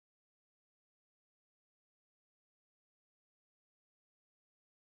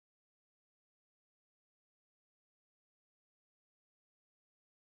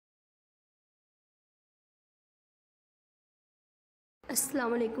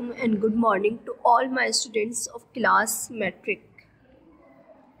Assalamu alaikum and good morning to all my students of class Metric.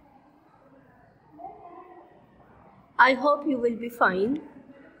 I hope you will be fine.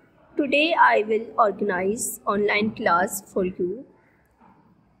 Today I will organize online class for you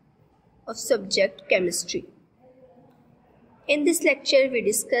of subject chemistry. In this lecture we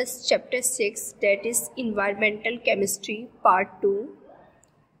discuss chapter 6, that is environmental chemistry part 2,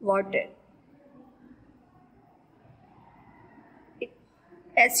 water.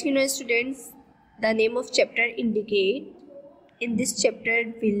 As you know students, the name of chapter indicate in this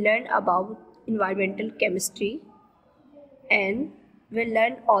chapter we learn about environmental chemistry and we'll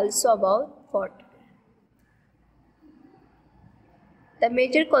learn also about water. The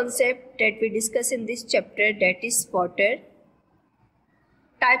major concept that we discuss in this chapter, that is water,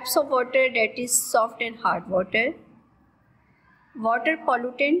 types of water, that is soft and hard water, water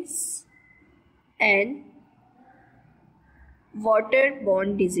pollutants and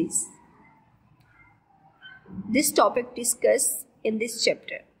waterborne disease. This topic discussed in this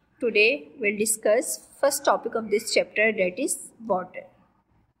chapter. Today we'll discuss first topic of this chapter, that is water.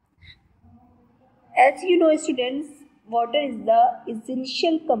 As you know students, water is the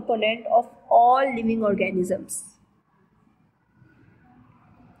essential component of all living organisms.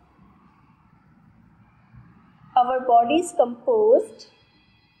 Our body is composed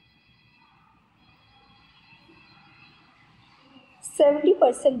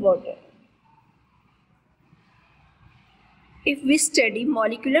 70% water. If we study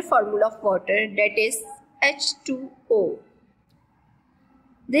molecular formula of water, that is H2O.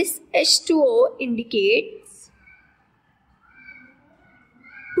 This H2O indicates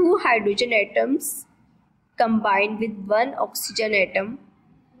two hydrogen atoms combined with one oxygen atom.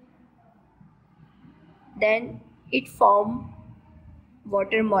 Then it forms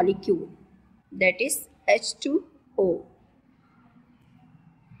water molecule, that is H2O.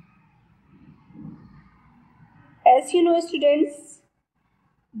 As you know students,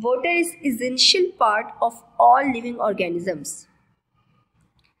 water is essential part of all living organisms.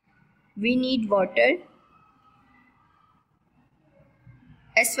 We need water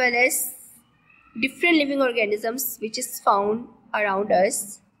as well as different living organisms which is found around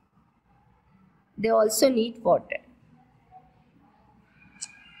us. They also need water.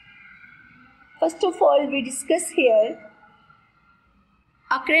 First of all, we discuss here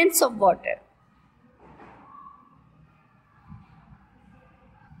occurrence of water.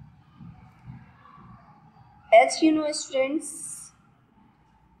 As you know students,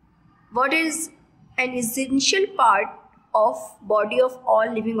 water is an essential part of body of all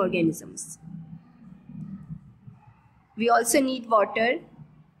living organisms. We also need water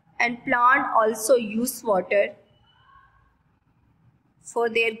and plant also use water for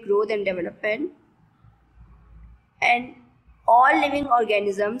their growth and development. And all living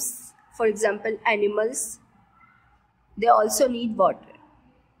organisms, for example animals, they also need water.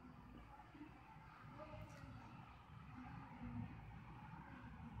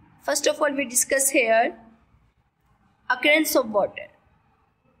 First of all, we discuss here occurrence of water.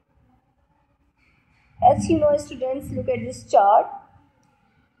 As you know students, look at this chart.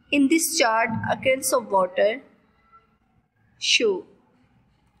 In this chart, occurrence of water show.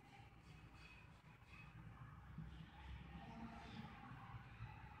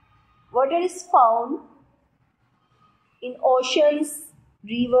 Water is found in oceans,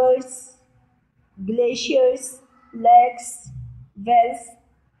 rivers, glaciers, lakes, wells,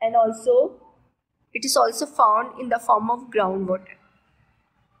 and also it is also found in the form of groundwater.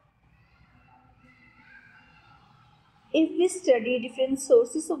 If we study different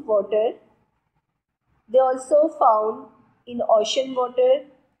sources of water, they also found in ocean water,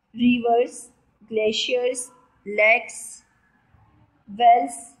 rivers, glaciers, lakes,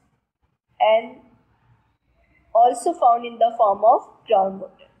 wells, and also found in the form of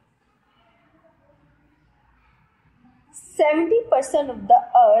groundwater. 70% of the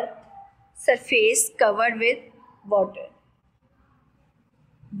earth surface covered with water,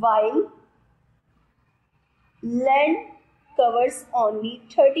 while land covers only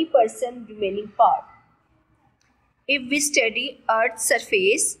 30% remaining part. If we study earth's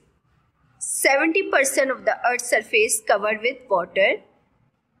surface, 70% of the earth's surface covered with water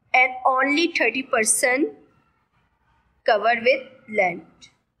and only 30% covered with land.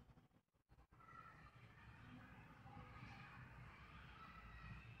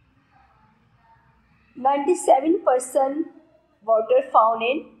 %97% water found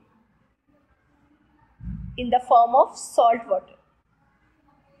in the form of salt water.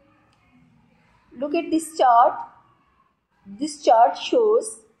 Look at this chart. This chart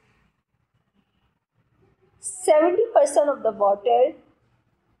shows 70% of the water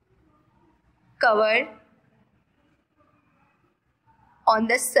covered on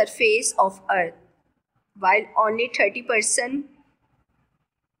the surface of Earth, while only 30%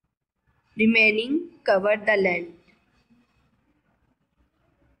 remaining cover the land.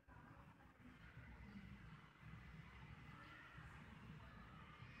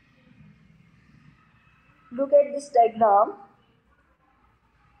 Look at this diagram.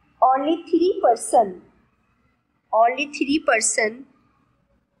 Only 3%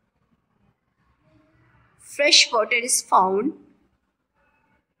 fresh water is found,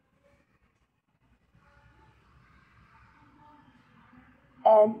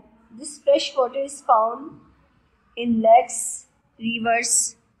 and this fresh water is found in lakes,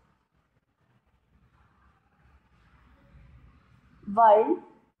 rivers, while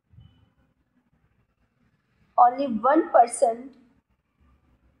only 1%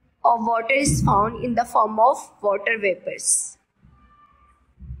 of water is found in the form of water vapors.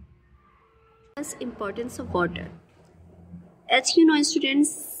 Importance of water. As you know,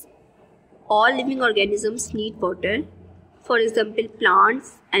 students, all living organisms need water. For example,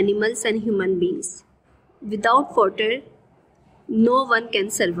 plants, animals and human beings. Without water, no one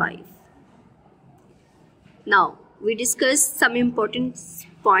can survive. Now, we discuss some important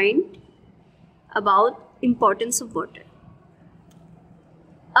point about importance of water.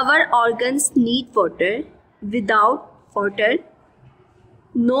 Our organs need water. Without water,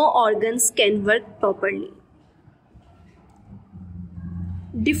 no organs can work properly.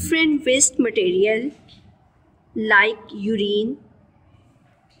 Different waste material like urine,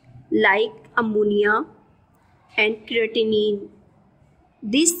 like ammonia and creatinine.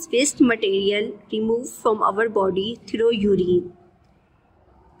 This waste material removed from our body through urine,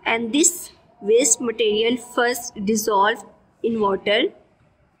 and this waste material first dissolved in water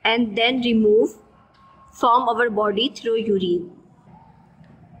and then removed from our body through urine.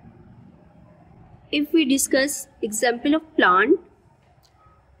 If we discuss example of plant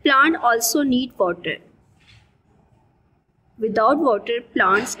also need water. Without water,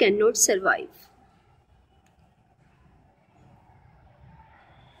 plants cannot survive.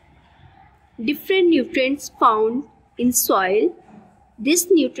 Different nutrients found in soil. This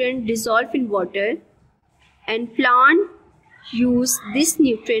nutrient dissolve in water, and plant use this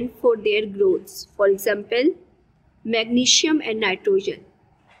nutrient for their growth. For example, magnesium and nitrogen.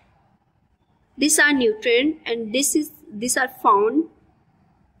 These are nutrients, and these are found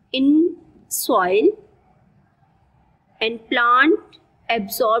in soil, and plant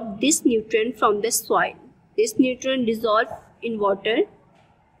absorb this nutrient from the soil. This nutrient dissolve in water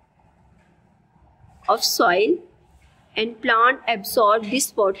of soil, and plant absorb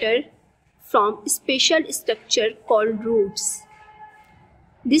this water from special structure called roots.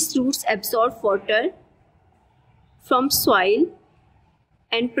 These roots absorb water from soil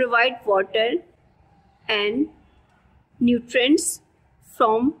and provide water and nutrients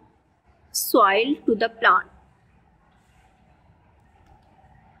from soil to the plant.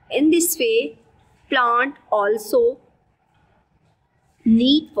 In this way, plant also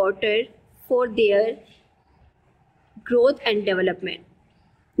need water for their growth and development.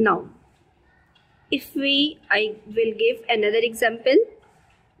 Now, I will give another example,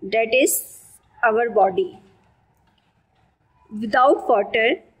 that is our body. Without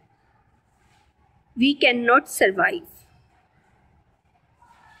water, we cannot survive.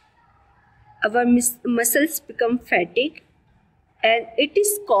 Our muscles become fatigued, and it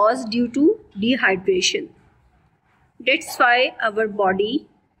is caused due to dehydration. That's why our body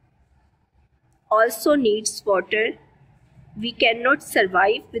also needs water. We cannot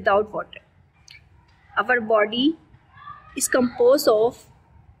survive without water. Our body is composed of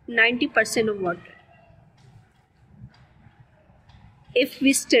 90% of water. If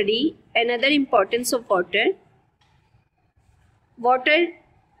we study another importance of water, water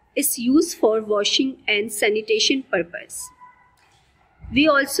is used for washing and sanitation purpose. We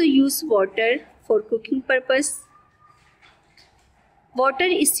also use water for cooking purpose. Water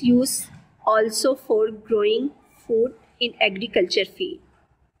is used also for growing food in agriculture field.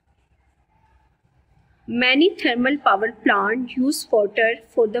 Many thermal power plants use water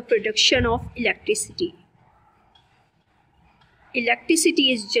for the production of electricity.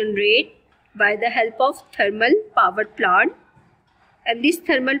 Electricity is generated by the help of thermal power plant, and this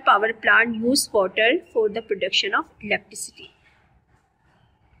thermal power plant use water for the production of electricity.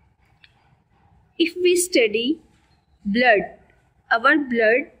 If we study blood, our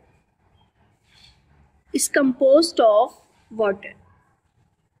blood is composed of water.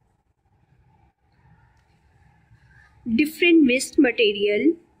 Different waste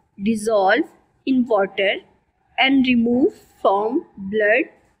material dissolve in water and remove from blood.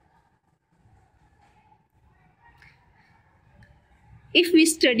 If we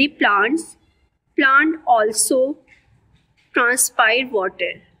study plants, plant also transpire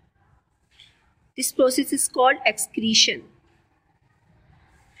water. This process is called excretion.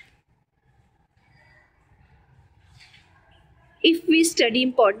 If we study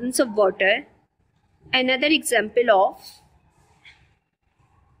importance of water, another example of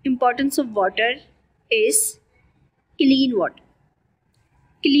importance of water is clean water.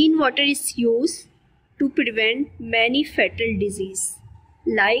 Clean water is used to prevent many fatal diseases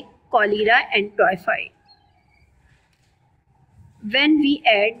like cholera and typhoid. When we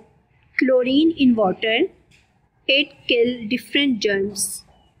add chlorine in water, it kills different germs,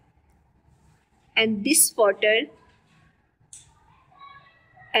 and this water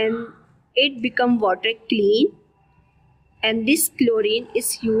and it become water clean, and this chlorine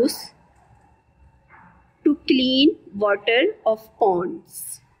is used to clean water of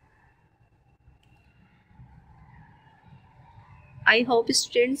ponds. I hope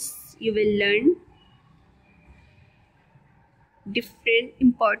students you will learn different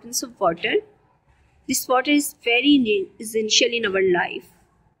importance of water. This water is very essential in our life.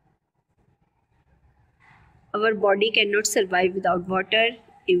 Our body cannot survive without water.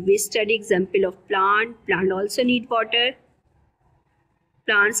 If we study example of plant also need water.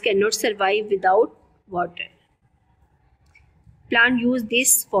 Plants cannot survive without water. Plant use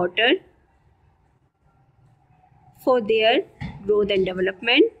this water for their growth and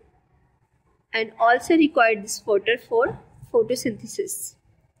development, and also require this water for photosynthesis.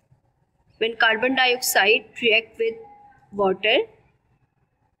 When carbon dioxide react with water,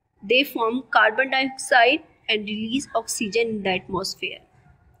 they form carbon dioxide and release oxygen in the atmosphere.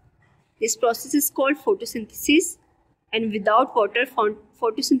 This process is called photosynthesis, and without water,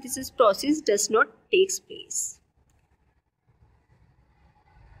 photosynthesis process does not take place.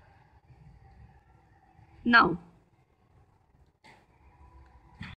 Now,